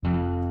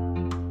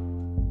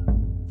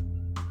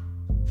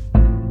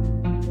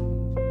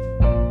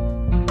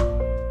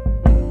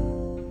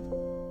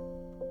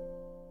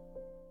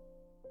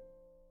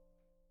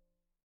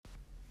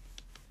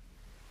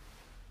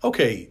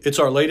Okay, it's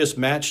our latest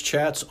Match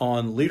Chats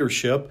on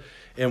leadership,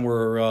 and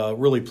we're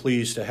really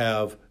pleased to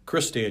have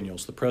Chris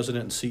Daniels, the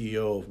president and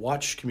CEO of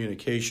Watch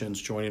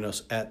Communications, joining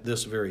us at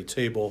this very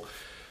table.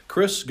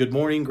 Chris, good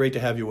morning. Great to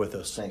have you with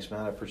us. Thanks, Matt.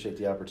 I appreciate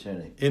the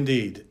opportunity.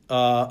 Indeed.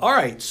 All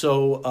right,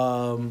 so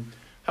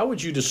how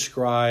would you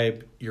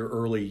describe your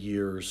early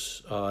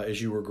years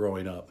as you were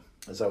growing up?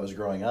 As I was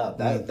growing up,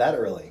 that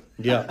early.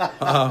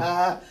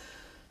 Yeah.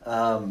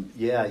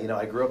 Yeah,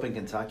 I grew up in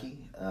Kentucky.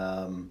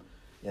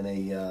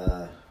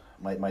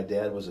 My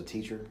dad was a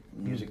teacher,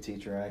 music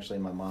teacher actually.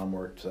 My mom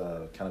worked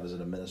kind of as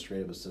an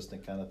administrative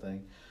assistant kind of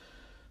thing,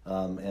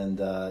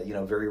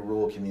 very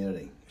rural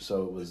community.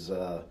 So it was,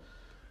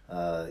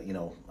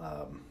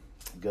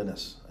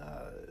 goodness,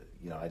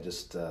 I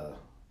just I'm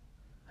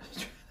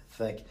trying to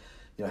think,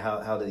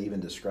 how to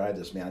even describe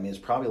this, man. I mean, it's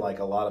probably like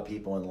a lot of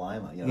people in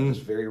Lima,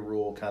 just very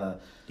rural kind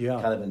of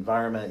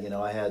environment.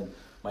 I had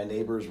my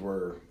neighbors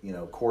were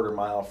quarter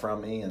mile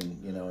from me,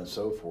 and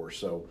so forth.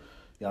 So.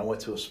 I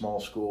went to a small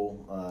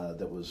school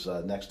that was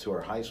next to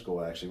our high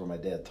school, actually, where my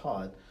dad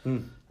taught.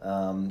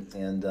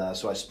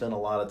 So I spent a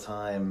lot of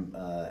time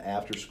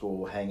after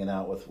school hanging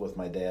out with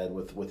my dad,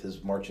 with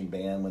his marching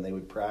band when they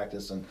would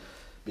practice. And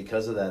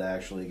because of that,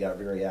 actually got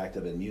very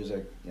active in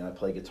music. I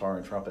played guitar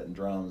and trumpet and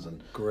drums,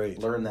 and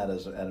learned that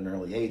at an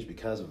early age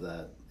because of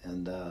that.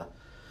 And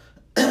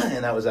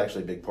and that was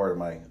actually a big part of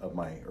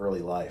my early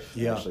life.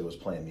 Yeah. Actually, was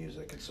playing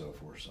music and so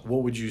forth. So.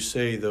 What would you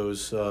say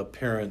those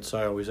parents?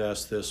 I always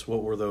ask this.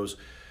 What were those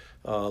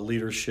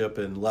leadership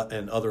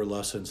and other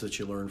lessons that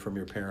you learned from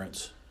your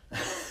parents?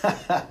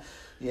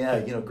 Yeah,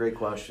 great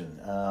question.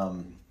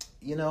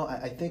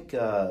 I think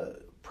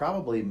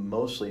probably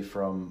mostly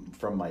from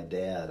my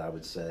dad. I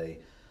would say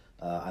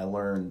I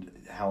learned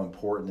how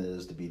important it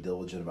is to be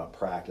diligent about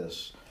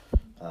practice.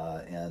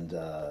 And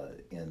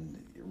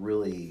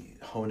really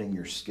honing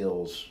your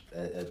skills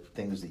at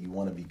things that you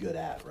want to be good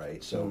at,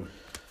 right? So,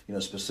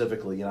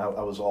 specifically, I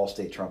was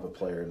all-state trumpet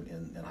player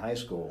in high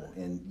school,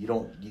 and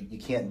you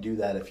can't do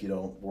that if you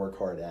don't work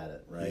hard at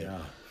it, right?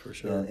 Yeah, for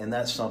sure. And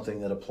that's something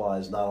that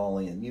applies not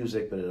only in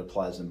music, but it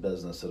applies in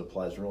business. It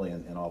applies really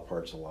in all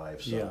parts of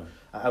life. So, yeah.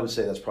 I would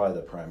say that's probably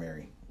the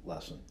primary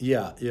lesson.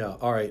 Yeah.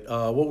 All right.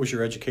 What was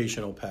your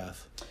educational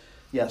path?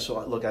 Yeah,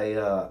 so look, I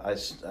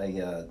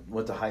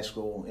went to high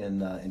school in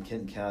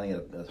Kenton County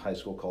at a high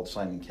school called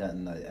Simon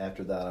Kenton.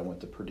 After that, I went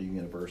to Purdue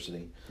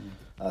University,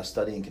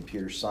 studying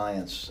computer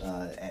science.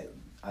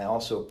 I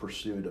also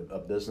pursued a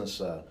business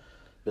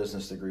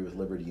degree with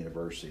Liberty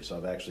University. So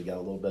I've actually got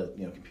a little bit,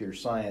 computer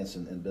science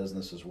and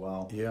business as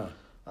well. Yeah.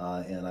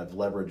 And I've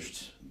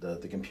leveraged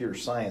the computer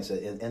science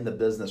and the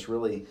business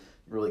really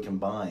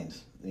combined,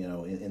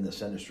 in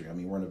this industry. I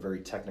mean, we're in a very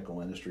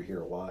technical industry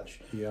here at Watch.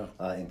 Yeah.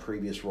 In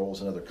previous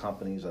roles in other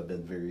companies, I've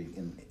been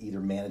in either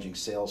managing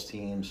sales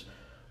teams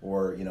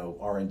or,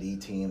 R&D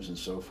teams and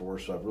so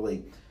forth. So I've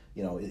really,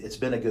 it's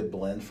been a good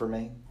blend for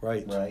me.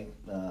 Right.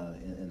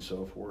 And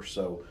so forth.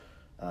 So,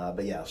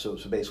 but yeah, so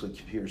basically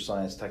computer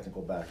science,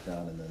 technical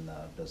background, and then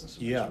business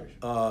administration.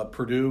 Yeah,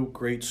 Purdue,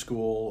 great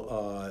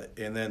school,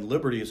 and then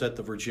Liberty, is that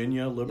the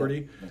Virginia Liberty?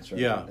 Yep, that's right.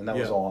 Yeah, and that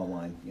was all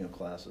online,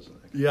 classes.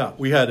 Yeah,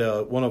 we had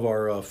one of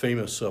our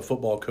famous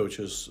football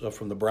coaches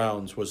from the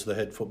Browns was the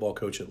head football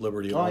coach at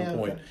Liberty at one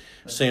point, okay.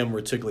 Sam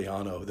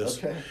Ritigliano.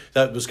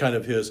 That was kind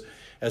of his,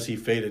 as he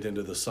faded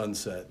into the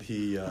sunset.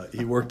 He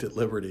worked at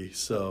Liberty,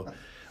 so.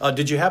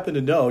 Did you happen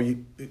to know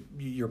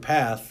your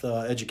path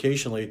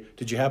educationally?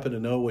 Did you happen to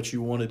know what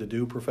you wanted to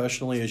do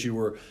professionally as you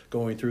were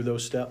going through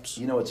those steps?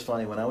 It's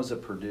funny. When I was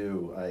at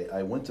Purdue,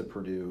 I went to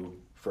Purdue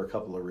for a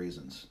couple of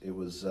reasons. It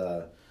was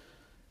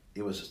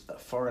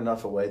far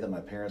enough away that my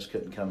parents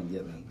couldn't come and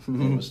get me.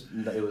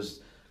 Mm-hmm. It was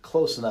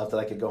close enough that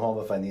I could go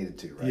home if I needed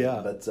to. Right? Yeah.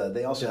 But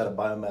they also had a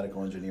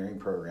biomedical engineering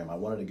program. I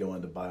wanted to go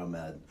into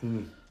biomed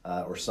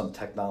or some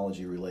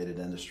technology related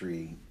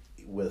industry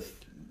with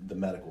the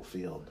medical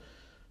field.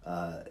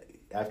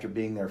 After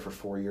being there for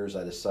 4 years,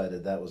 I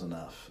decided that was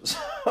enough.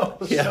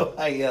 So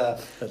I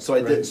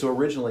did. So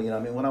originally,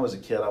 when I was a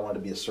kid, I wanted to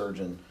be a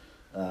surgeon.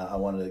 I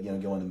wanted to,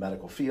 go into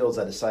medical fields.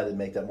 I decided to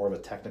make that more of a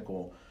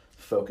technical,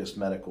 focused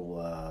medical,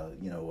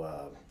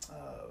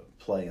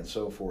 play and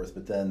so forth.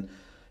 But then,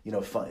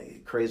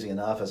 crazy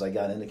enough, as I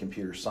got into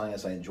computer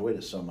science, I enjoyed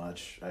it so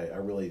much. I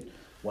really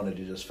wanted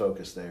to just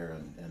focus there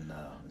and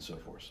so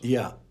forth. So.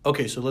 Yeah.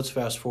 Okay, so let's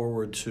fast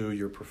forward to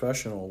your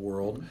professional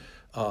world.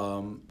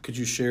 Could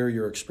you share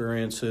your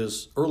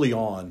experiences early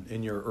on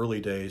in your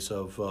early days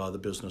of the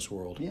business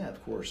world? Yeah,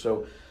 of course.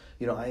 So,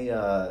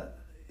 I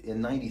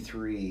in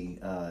 '93,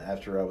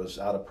 after I was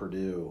out of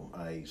Purdue,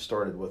 I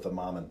started with a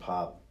mom and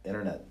pop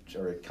internet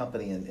or a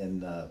company in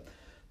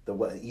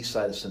the east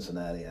side of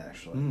Cincinnati,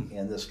 actually.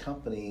 And this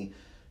company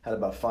had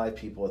about 5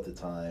 people at the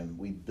time.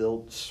 We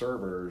built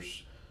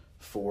servers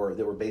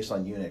that were based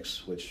on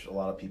Unix, which a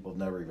lot of people have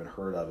never even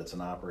heard of. It's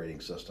an operating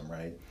system,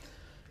 right?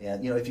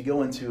 And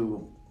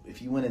if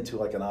you went into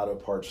like an auto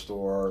parts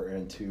store or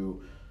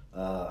into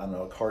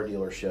a car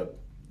dealership,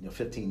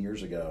 15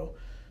 years ago,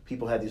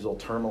 people had these little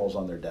terminals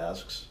on their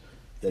desks,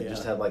 that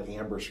just had like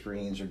amber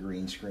screens or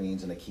green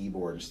screens and a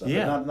keyboard and stuff.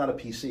 Yeah. Not a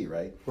PC,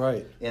 right?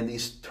 Right. And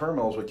these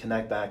terminals would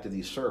connect back to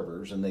these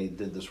servers, and they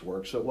did this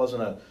work. So it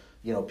wasn't a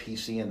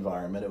PC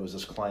environment. It was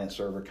this client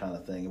server kind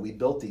of thing. And we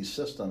built these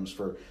systems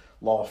for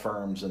law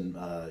firms and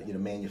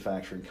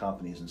manufacturing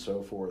companies and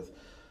so forth.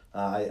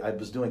 I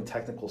was doing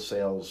technical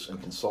sales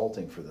and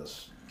consulting for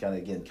this, kind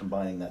of again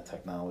combining that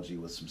technology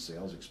with some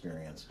sales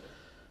experience.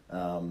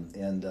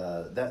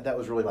 That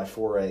was really my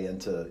foray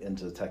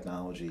into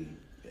technology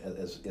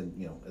as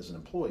an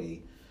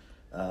employee.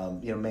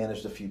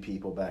 Managed a few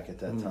people back at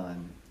that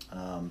time.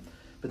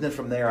 But then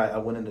from there, I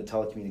went into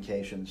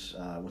telecommunications.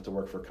 Went to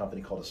work for a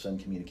company called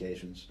Ascend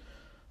Communications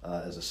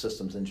as a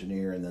systems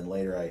engineer, and then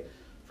later,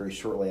 very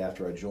shortly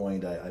after I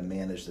joined, I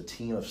managed a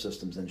team of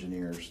systems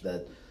engineers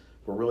that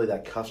were really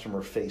that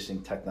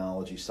customer-facing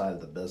technology side of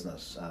the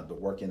business,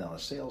 but working on a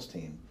sales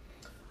team.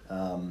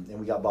 And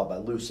we got bought by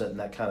Lucent, and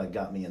that kind of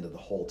got me into the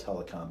whole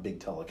big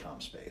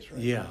telecom space,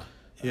 right?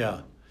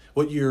 Yeah.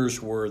 What years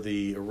were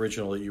the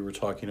original that you were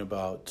talking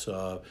about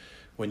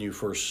when you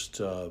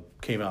first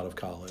came out of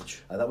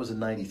college? That was in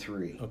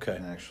 '93. Okay.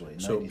 Actually.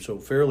 So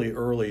fairly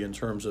early in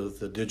terms of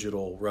the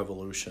digital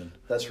revolution.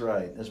 That's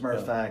right. As a matter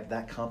of fact,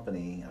 that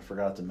company, I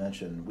forgot to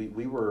mention,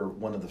 we were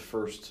one of the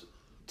first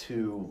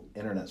 2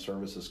 internet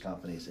services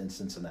companies in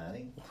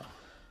Cincinnati.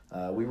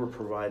 Wow. We were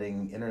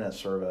providing internet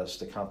service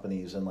to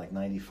companies in like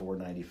 94,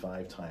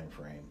 95 time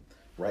frame,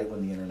 right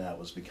when the internet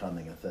was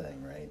becoming a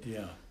thing, right?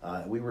 Yeah.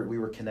 We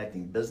were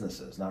connecting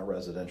businesses, not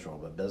residential,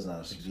 but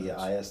business via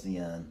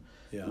ISDN.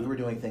 Yeah. We were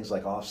doing things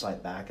like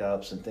offsite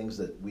backups and things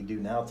that we do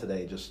now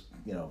today just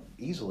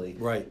easily.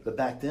 Right. But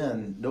back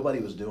then, nobody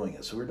was doing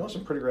it. So we were doing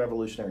some pretty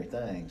revolutionary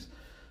things.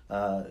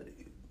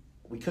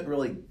 We couldn't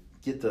really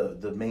get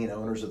the main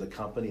owners of the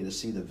company to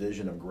see the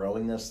vision of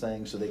growing this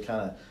thing, so they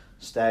kind of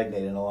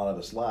stagnated and a lot of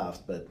us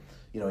left. But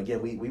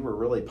again, we were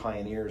really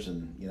pioneers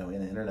in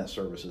internet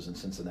services in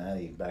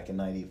Cincinnati back in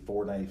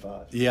 94,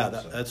 95. Yeah,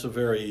 that's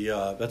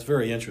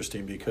very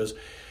interesting because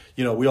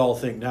we all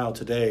think now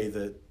today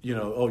that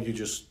you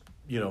just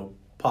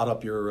pot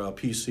up your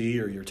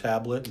PC or your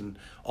tablet and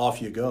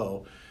off you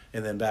go,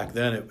 and then back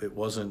then it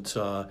wasn't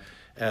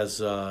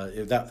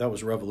that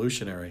was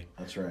revolutionary.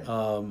 That's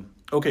right.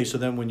 Okay, so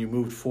then when you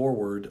moved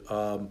forward,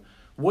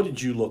 what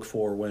did you look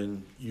for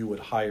when you would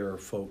hire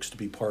folks to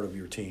be part of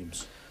your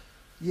teams?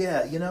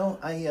 Yeah,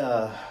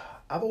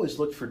 I've always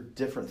looked for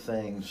different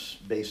things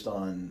based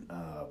on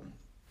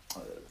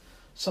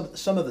some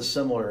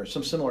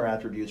similar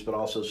attributes, but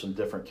also some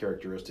different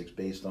characteristics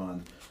based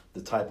on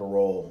the type of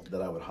role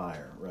that I would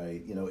hire.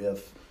 Right?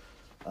 If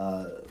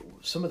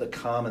some of the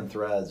common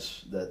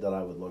threads that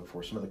I would look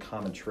for, some of the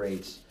common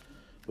traits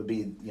would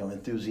be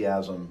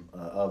enthusiasm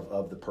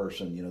of the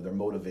person, their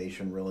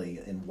motivation really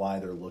and why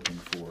they're looking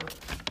for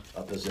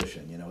a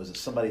position. Is it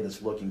somebody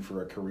that's looking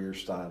for a career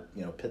stop,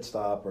 pit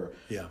stop, or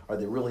are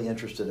they really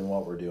interested in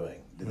what we're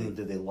doing? Do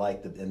they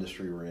like the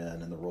industry we're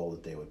in and the role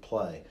that they would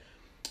play?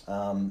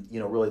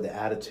 Really the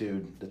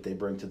attitude that they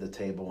bring to the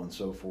table and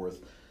so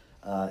forth,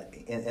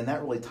 and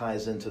that really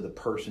ties into the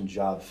person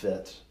job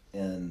fit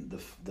and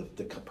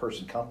the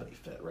person company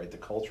fit, right? The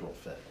cultural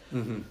fit.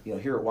 Mm-hmm.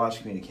 Here at Watts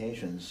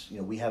Communications,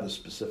 we have a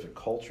specific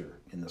culture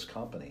in this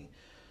company,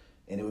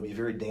 and it would be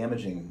very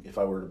damaging if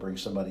I were to bring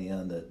somebody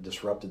in that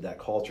disrupted that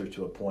culture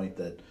to a point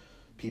that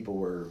people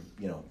were,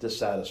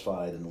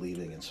 dissatisfied and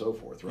leaving and so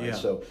forth, right? Yeah.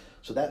 So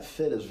that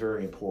fit is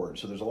very important.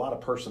 So there's a lot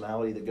of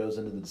personality that goes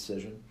into the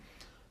decision,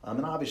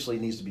 and obviously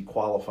it needs to be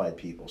qualified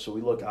people. So we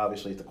look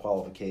obviously at the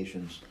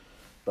qualifications,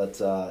 but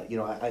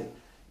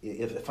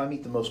If I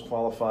meet the most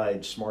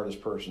qualified,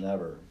 smartest person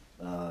ever,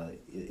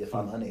 if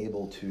I'm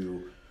unable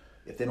to,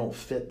 if they don't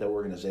fit the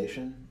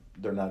organization,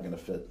 they're not going to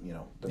fit. They're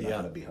not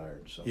going to be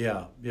hired. So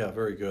yeah,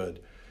 very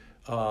good.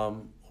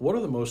 What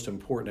are the most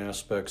important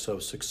aspects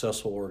of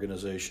successful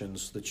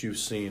organizations that you've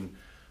seen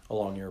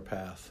along your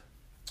path?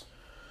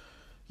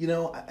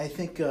 I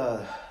think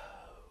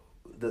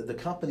the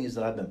companies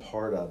that I've been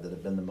part of that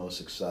have been the most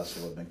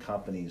successful have been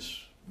companies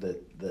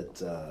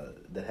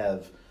that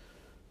have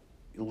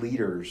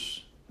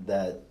leaders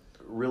that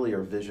really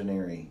are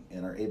visionary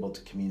and are able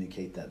to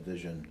communicate that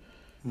vision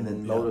and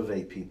then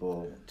motivate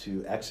people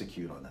to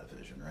execute on that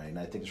vision, right? And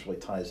I think this really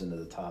ties into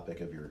the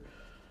topic of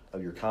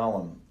your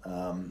column.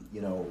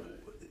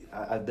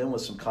 I've been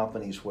with some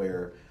companies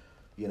where,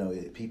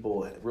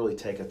 people really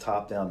take a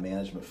top-down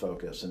management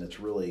focus, and it's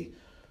really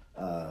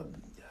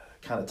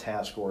kind of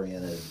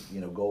task-oriented,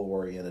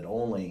 goal-oriented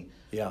only.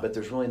 Yeah. But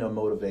there's really no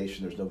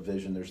motivation. There's no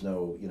vision. There's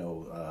no,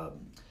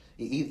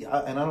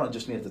 and I don't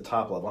just mean at the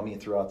top level. I mean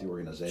throughout the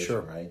organization,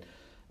 sure. Right?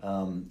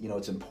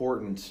 It's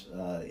important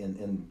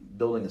in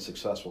building a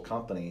successful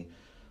company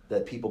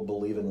that people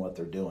believe in what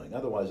they're doing.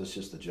 Otherwise, it's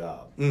just a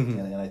job. Mm-hmm.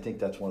 And I think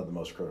that's one of the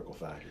most critical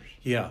factors.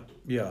 Yeah,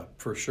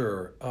 for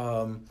sure.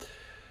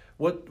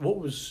 What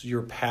was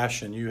your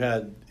passion? You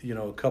had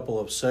a couple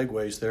of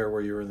segues there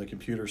where you were in the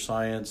computer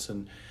science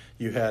and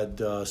you had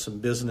some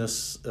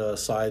business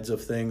sides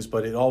of things,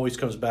 but it always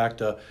comes back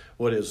to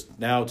what is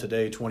now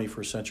today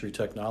 21st century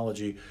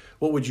technology.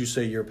 What would you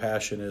say your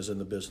passion is in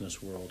the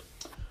business world?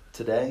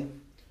 Today,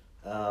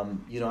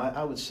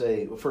 I would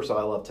say, well, first of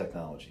all, I love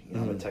technology.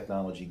 I'm a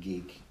technology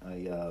geek.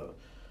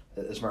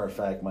 As a matter of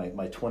fact, my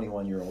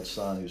 21-year-old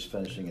son, who's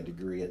finishing a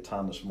degree at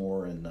Thomas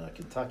More in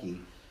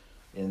Kentucky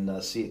in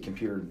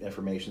computer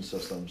information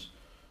systems,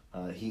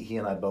 he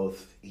and I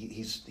both,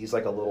 he's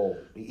like a little,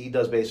 he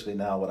does basically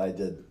now what I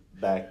did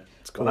back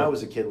when I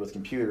was a kid with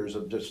computers.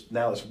 Just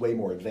now it's way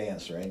more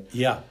advanced, right?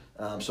 Yeah.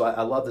 So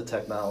I love the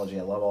technology.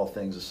 I love all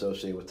things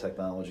associated with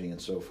technology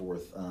and so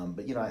forth.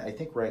 But I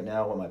think right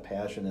now what my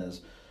passion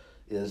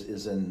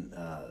is in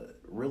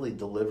really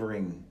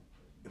delivering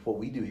what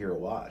we do here at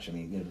Watch. I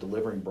mean,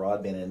 delivering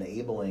broadband and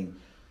enabling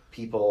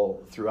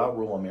people throughout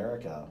rural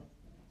America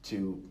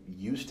to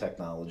use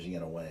technology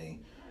in a way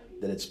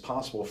that it's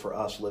possible for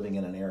us living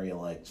in an area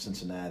like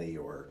Cincinnati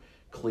or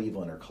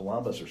Cleveland or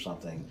Columbus or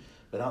something,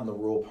 but out in the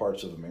rural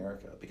parts of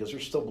America, because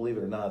there's still, believe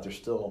it or not, there's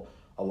still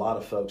a lot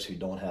of folks who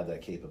don't have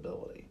that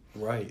capability.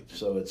 Right.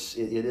 So it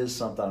is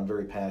something I'm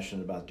very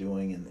passionate about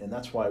doing, and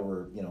that's why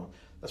we're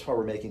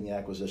making the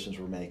acquisitions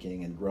we're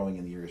making and growing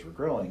in the areas we're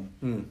growing,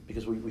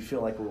 because we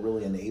feel like we're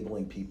really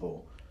enabling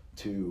people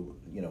to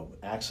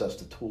access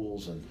the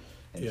tools and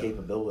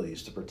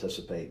capabilities to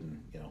participate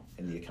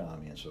in the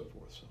economy and so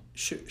forth.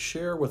 So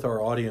share with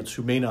our audience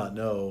who may not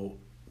know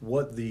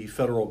what the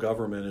federal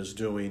government is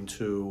doing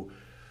to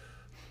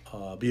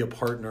be a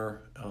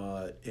partner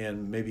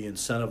and maybe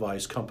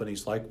incentivize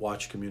companies like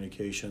Watch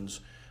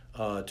Communications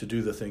to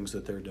do the things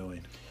that they're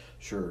doing.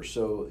 Sure.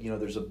 So,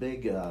 there's a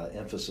big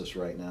emphasis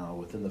right now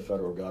within the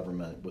federal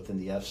government, within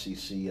the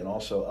FCC, and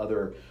also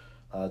other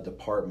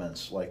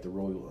departments like the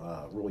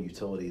Rural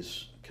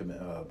Utilities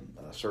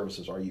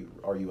Services,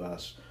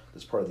 RUS,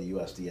 that's part of the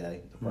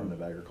USDA,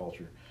 Department of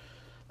Agriculture,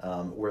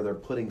 where they're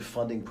putting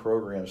funding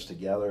programs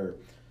together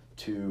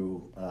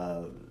to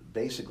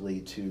basically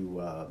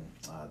to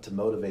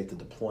motivate the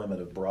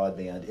deployment of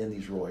broadband in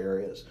these rural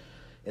areas.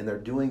 And they're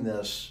doing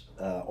this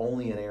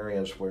only in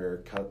areas where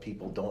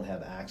people don't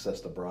have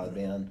access to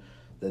broadband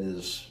that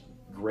is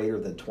greater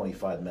than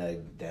 25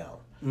 meg down.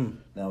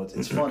 Now,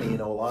 it's funny,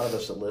 a lot of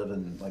us that live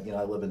in,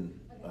 I live in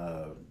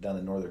down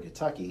in northern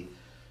Kentucky,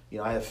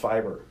 I have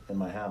fiber in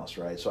my house,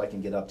 right? So I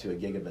can get up to a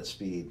gigabit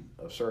speed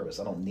of service.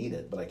 I don't need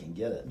it, but I can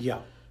get it.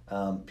 Yeah.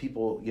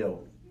 People,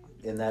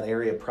 in that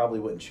area probably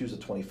wouldn't choose a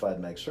 25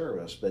 meg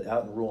service, but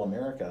out in rural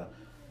America,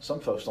 some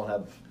folks don't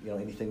have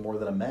anything more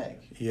than a meg.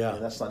 Yeah,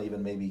 and that's not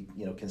even maybe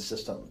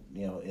consistent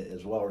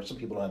as well. Or some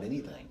people don't have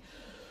anything.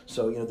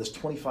 So this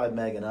 25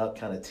 meg and up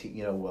kind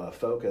of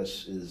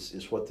focus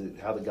is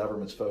how the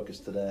government's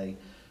focused today.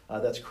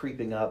 That's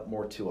creeping up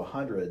more to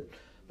 100.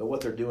 But what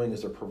they're doing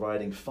is they're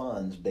providing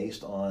funds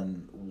based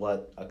on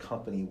what a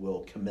company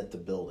will commit to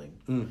building.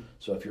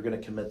 So if you're going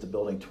to commit to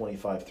building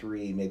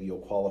 25/3, maybe you'll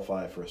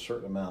qualify for a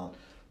certain amount.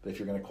 But if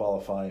you're going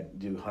to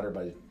do 100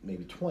 by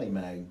maybe 20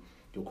 meg,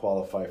 you'll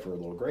qualify for a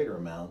little greater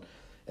amount.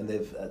 And the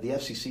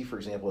FCC, for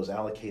example, has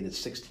allocated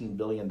 $16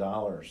 billion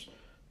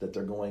that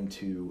they're going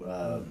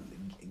to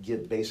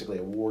basically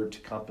award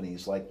to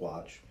companies like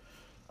Watch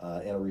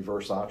in a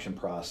reverse auction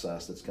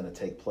process that's going to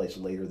take place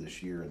later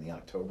this year in the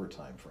October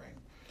timeframe.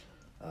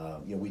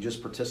 We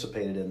just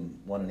participated in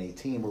one in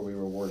 2018 where we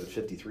were awarded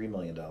 $53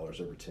 million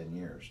over 10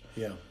 years.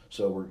 Yeah.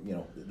 So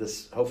we're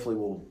this hopefully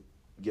will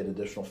get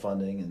additional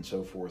funding and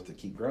so forth to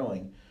keep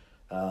growing.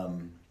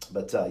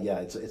 But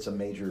it's a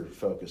major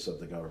focus of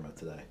the government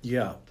today.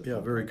 Yeah,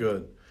 very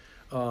good.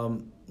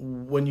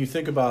 When you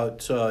think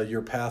about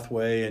your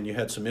pathway, and you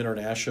had some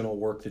international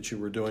work that you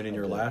were doing in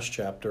your last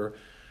chapter,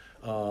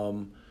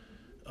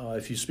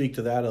 if you speak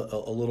to that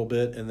a little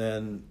bit, and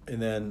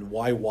then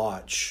why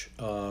Watch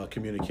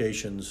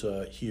Communications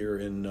here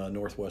in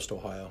Northwest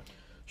Ohio?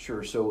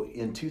 Sure. So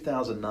in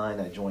 2009,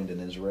 I joined an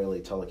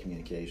Israeli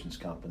telecommunications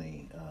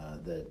company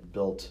that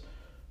built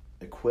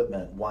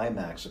equipment,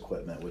 WiMAX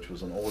equipment, which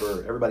was an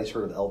older, everybody's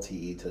heard of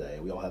LTE today.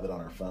 We all have it on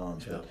our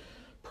phones. Yeah. But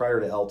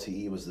prior to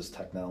LTE was this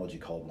technology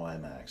called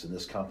WiMAX, and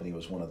this company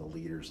was one of the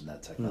leaders in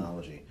that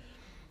technology.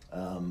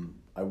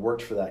 I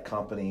worked for that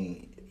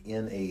company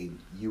in a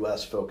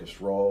U.S.-focused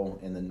role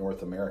and the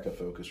North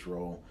America-focused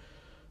role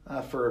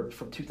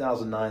from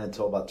 2009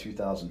 until about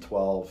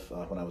 2012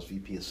 when I was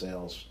VP of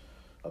Sales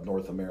of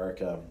North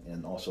America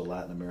and also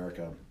Latin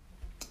America.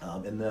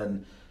 And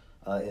then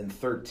in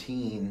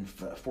 14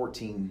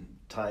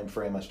 time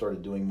frame, I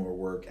started doing more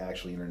work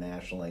actually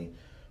internationally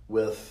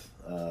with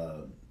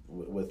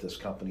this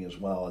company as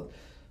well.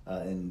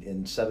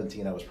 In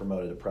 17, I was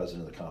promoted to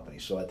president of the company.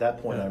 So at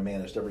that point, I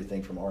managed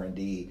everything from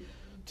R&D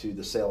to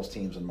the sales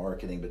teams and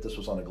marketing, but this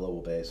was on a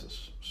global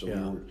basis. So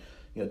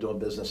we were doing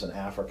business in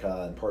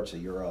Africa and parts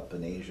of Europe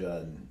and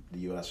Asia and the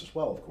U.S. as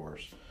well, of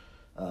course,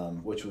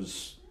 which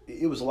was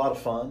a lot of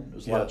fun. It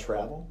was a lot of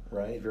travel,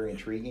 right? Very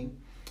intriguing.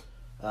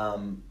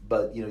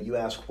 But you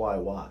ask why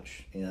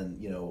Watch,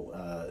 and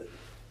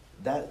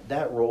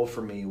that role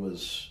for me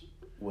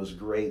was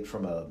great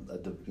from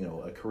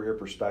a career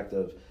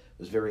perspective. It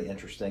was very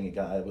interesting.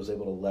 I was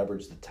able to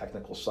leverage the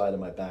technical side of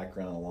my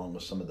background along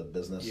with some of the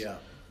business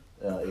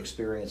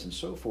experience and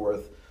so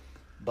forth.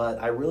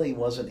 But I really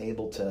wasn't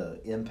able to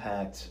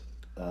impact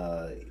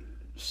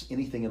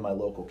anything in my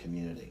local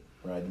community,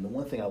 right? And the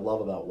one thing I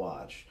love about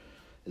Watch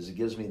is it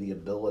gives me the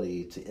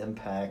ability to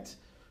impact,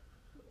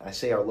 I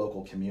say our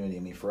local community, I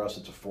mean, for us,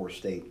 it's a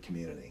 4-state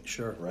community.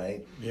 Sure.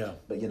 Right? Yeah.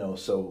 But,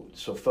 so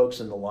folks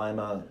in the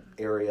Lima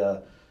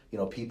area,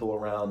 people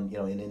around,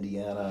 in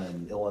Indiana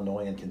and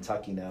Illinois and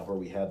Kentucky now where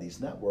we have these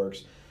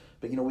networks,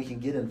 but, we can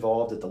get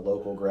involved at the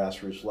local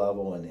grassroots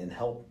level and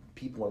help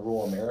people in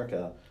rural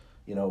America,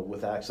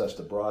 with access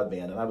to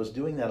broadband. And I was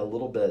doing that a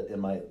little bit in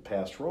my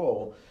past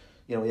role,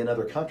 in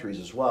other countries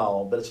as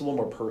well, but it's a little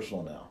more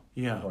personal now.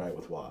 Yeah. Right,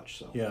 with Watch.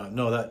 So. Yeah,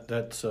 no,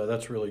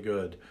 that's really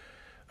good.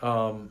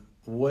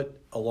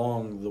 What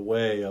along the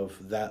way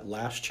of that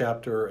last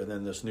chapter and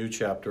then this new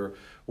chapter,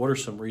 what are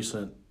some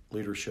recent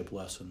leadership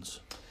lessons?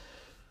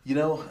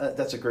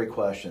 That's a great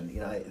question.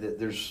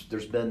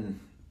 There's been,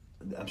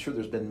 I'm sure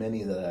there's been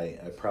many that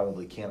I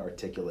probably can't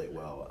articulate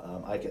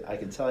well. I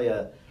can tell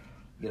you,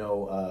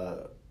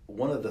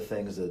 one of the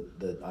things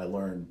that I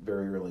learned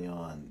very early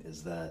on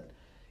is that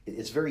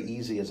it's very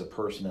easy as a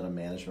person in a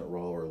management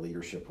role or a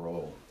leadership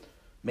role.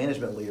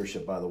 Management and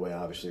leadership, by the way,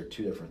 obviously are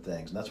two different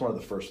things, and that's one of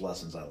the first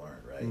lessons I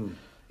learned, right?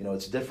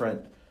 It's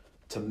different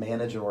to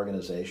manage an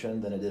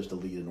organization than it is to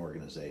lead an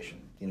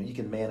organization. You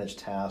can manage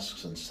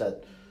tasks and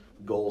set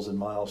goals and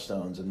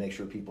milestones and make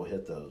sure people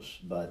hit those,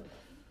 but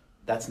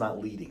that's not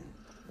leading,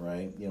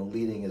 right?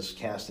 Leading is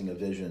casting a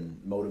vision,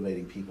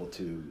 motivating people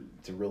to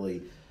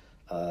really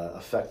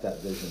affect that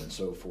vision and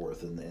so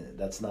forth, and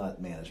that's not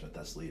management,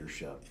 that's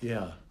leadership.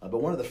 Yeah. But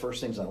one of the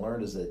first things I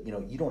learned is that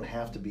you don't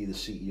have to be the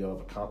CEO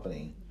of a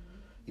company.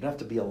 You don't have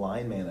to be a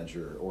line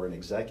manager or an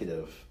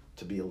executive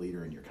to be a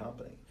leader in your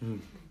company.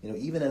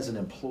 Even as an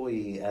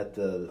employee at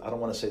I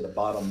don't want to say the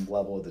bottom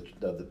level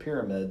of the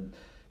pyramid,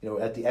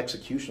 at the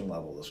execution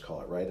level, let's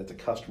call it, right, at the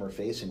customer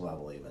facing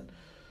level even,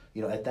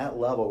 at that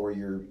level where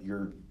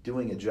you're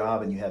doing a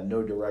job and you have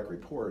no direct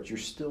reports, you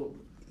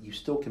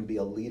still can be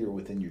a leader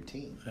within your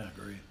team. I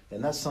agree.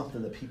 And that's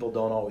something that people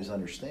don't always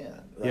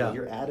understand. Right? Yeah.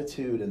 Your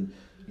attitude and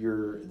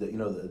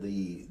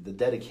the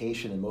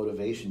dedication and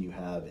motivation you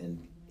have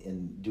in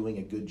doing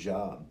a good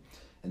job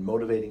and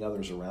motivating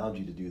others around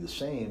you to do the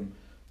same,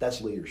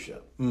 that's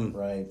leadership,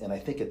 right? And I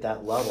think at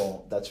that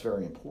level, that's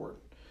very important.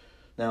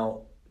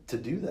 Now, to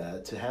do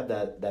that, to have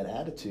that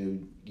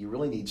attitude, you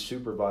really need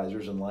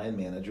supervisors and line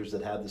managers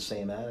that have the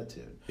same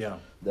attitude. Yeah.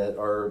 That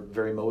are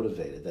very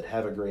motivated, that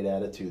have a great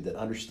attitude, that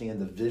understand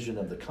the vision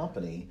of the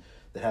company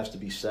that has to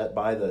be set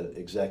by the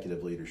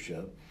executive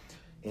leadership.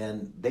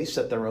 And they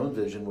set their own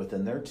vision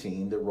within their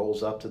team that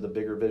rolls up to the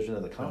bigger vision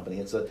of the company.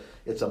 It's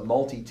a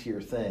multi-tier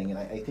thing, and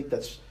I think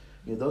that's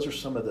those are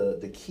some of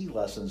the key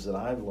lessons that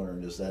I've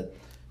learned is that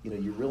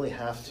you really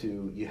have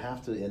to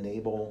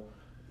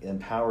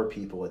empower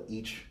people at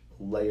each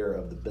layer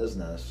of the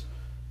business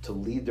to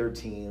lead their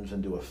teams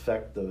and to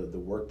affect the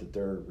work that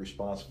they're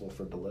responsible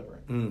for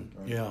delivering.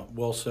 Right? Yeah,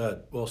 well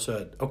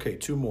said. Okay,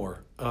 two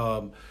more.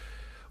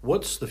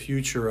 What's the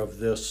future of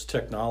this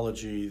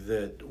technology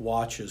that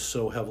Watch is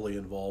so heavily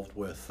involved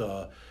with,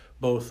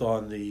 both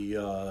on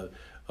the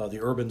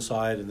urban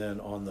side and then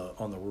on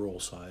the rural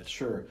side?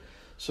 Sure.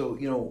 So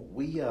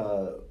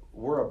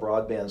we're a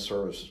broadband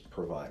service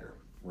provider,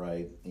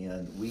 right?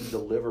 And we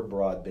deliver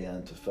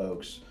broadband to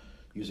folks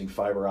using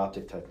fiber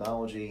optic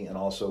technology and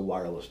also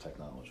wireless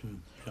technology.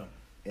 Yeah.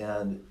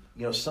 And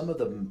some of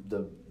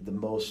the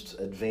most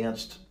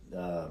advanced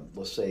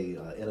let's say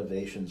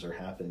innovations are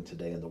happening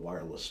today in the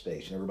wireless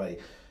space. And everybody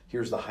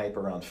hears the hype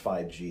around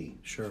 5G,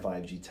 sure.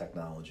 5G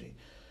technology.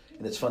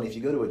 And it's funny, if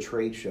you go to a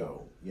trade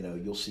show,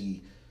 you'll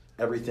see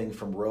everything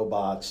from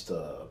robots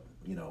to,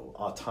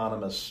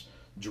 autonomous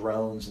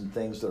drones and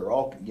things that are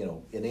all,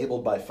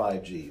 enabled by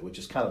 5G, which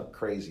is kind of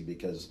crazy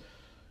because,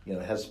 it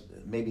has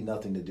maybe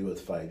nothing to do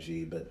with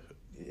 5G, but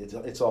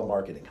it's all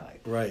marketing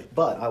hype. Right.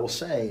 But I will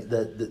say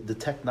that the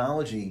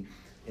technology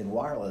in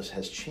wireless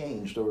has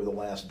changed over the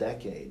last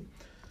decade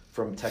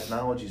from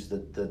technologies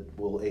that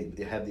will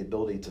have the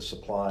ability to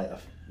supply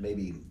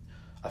maybe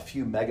a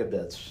few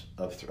megabits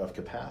of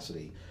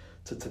capacity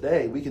to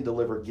today we can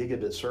deliver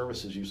gigabit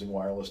services using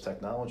wireless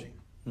technology.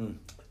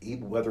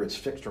 Even whether it's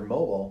fixed or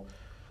mobile,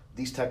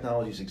 these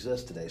technologies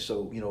exist today.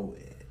 So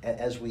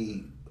as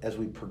we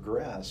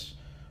progress,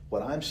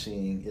 what I'm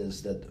seeing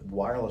is that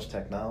wireless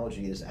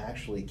technology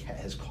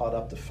has caught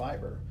up to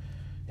fiber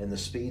and the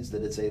speeds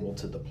that it's able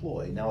to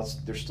deploy. Now,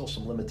 there's still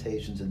some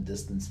limitations in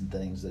distance and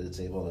things that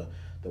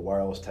the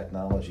wireless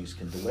technologies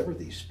can deliver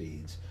these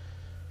speeds.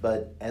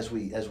 But as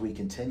we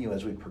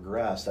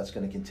progress, that's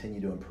going to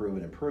continue to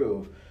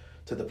improve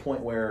to the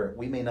point where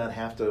we may not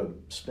have to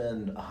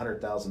spend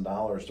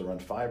 $100,000 to run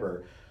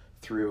fiber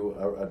through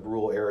a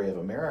rural area of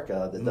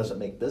America that doesn't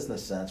make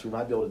business sense. We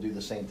might be able to do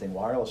the same thing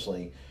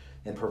wirelessly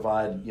and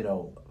provide,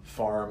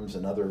 farms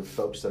and other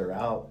folks that are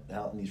out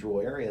in these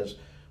rural areas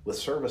with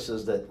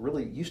services that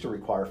really used to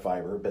require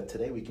fiber, but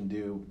today we can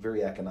do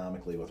very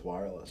economically with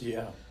wireless.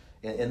 Yeah.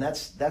 And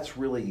that's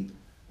really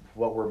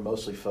what we're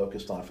mostly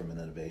focused on from an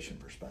innovation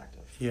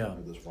perspective. Yeah.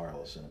 This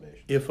wireless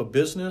innovation. If a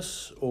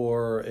business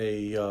or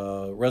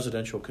a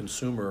residential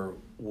consumer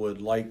would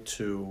like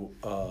to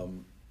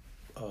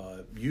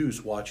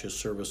use Watch's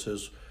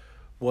services,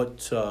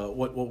 what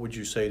would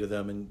you say to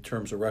them in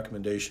terms of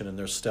recommendation and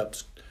their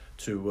steps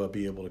to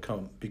be able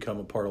to become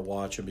a part of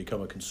Watch and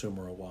become a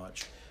consumer of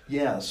Watch?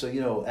 Yeah, so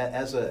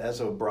as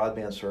a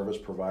broadband service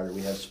provider,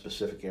 we have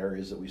specific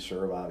areas that we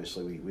serve.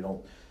 Obviously, we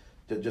don't,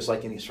 just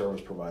like any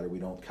service provider, we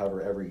don't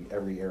cover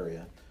every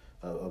area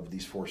of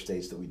these 4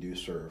 states that we do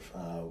serve.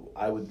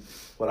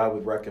 What I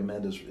would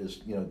recommend is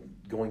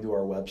going to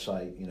our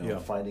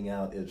website, finding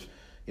out if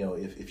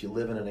you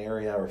live in an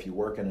area or if you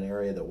work in an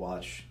area that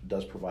Watch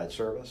does provide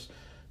service.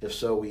 If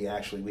so, we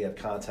have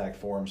contact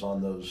forms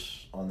on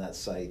that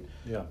site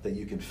that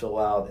you can fill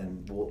out,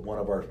 and one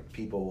of our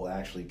people will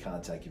actually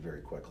contact you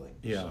very quickly.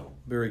 Yeah,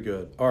 very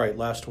good. All right,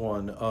 last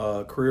one.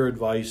 Career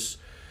advice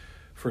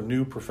for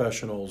new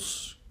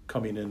professionals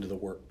coming into the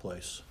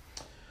workplace.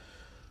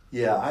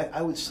 Yeah,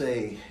 I would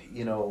say,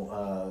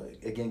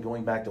 again,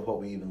 going back to what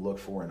we even look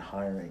for in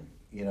hiring,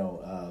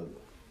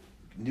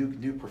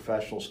 new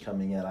professionals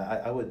coming in,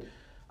 I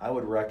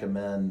would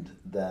recommend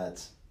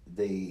that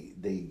they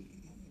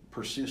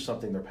pursue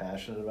something they're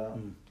passionate about,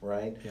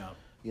 right? Yeah.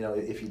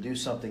 If you do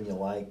something you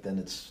like, then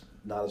it's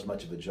not as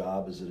much of a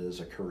job as it is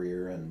a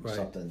career and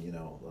something,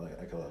 like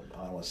I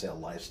don't want to say a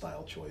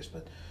lifestyle choice,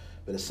 but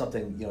it's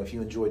something, if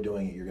you enjoy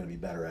doing it, you're going to be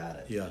better at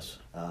it. Yes.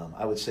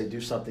 I would say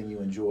do something you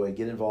enjoy,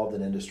 get involved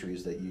in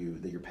industries that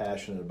you're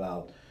passionate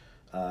about,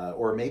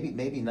 or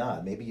maybe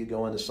not. Maybe you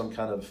go into some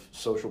kind of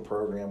social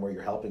program where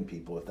you're helping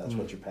people if that's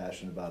what you're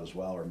passionate about as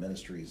well, or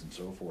ministries and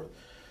so forth.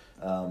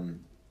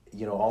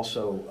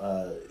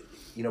 Also,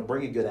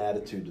 bring a good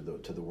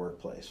attitude to the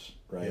workplace,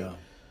 right? Yeah.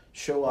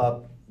 Show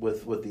up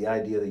with the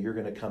idea that you're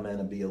going to come in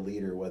and be a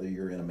leader, whether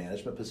you're in a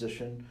management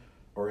position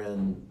or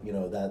in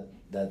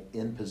that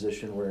in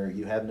position where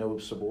you have no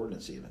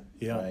subordinates even,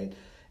 right?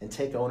 And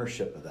take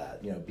ownership of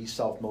that. Be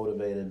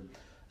self-motivated,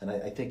 and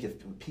I think if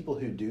people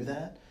who do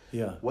that,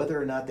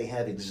 whether or not they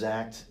have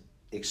exact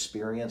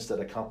experience that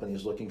a company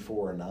is looking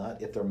for or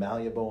not, if they're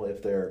malleable,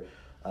 if they're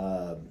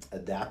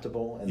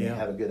adaptable, and they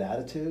have a good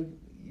attitude,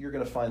 you're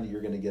going to find that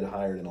you're going to get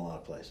hired in a lot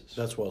of places.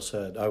 That's well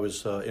said. I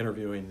was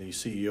interviewing the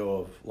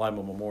CEO of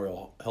Lima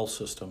Memorial Health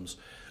Systems,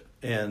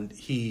 and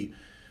he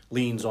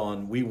leans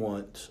on, we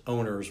want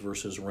owners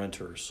versus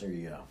renters. There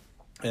you go.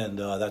 And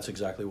that's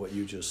exactly what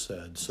you just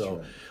said. So,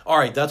 right. All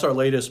right, that's our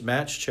latest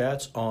Match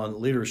Chats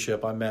on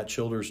Leadership. I'm Matt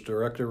Childers,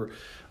 Director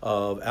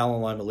of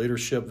Allen Lima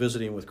Leadership,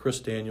 visiting with Chris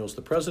Daniels,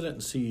 the President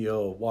and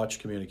CEO of Watch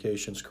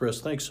Communications.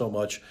 Chris, thanks so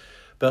much.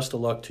 Best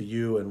of luck to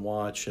you and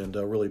Watch, and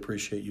really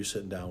appreciate you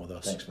sitting down with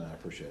us. Thanks, Matt. I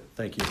appreciate it.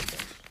 Thank you.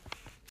 Thanks.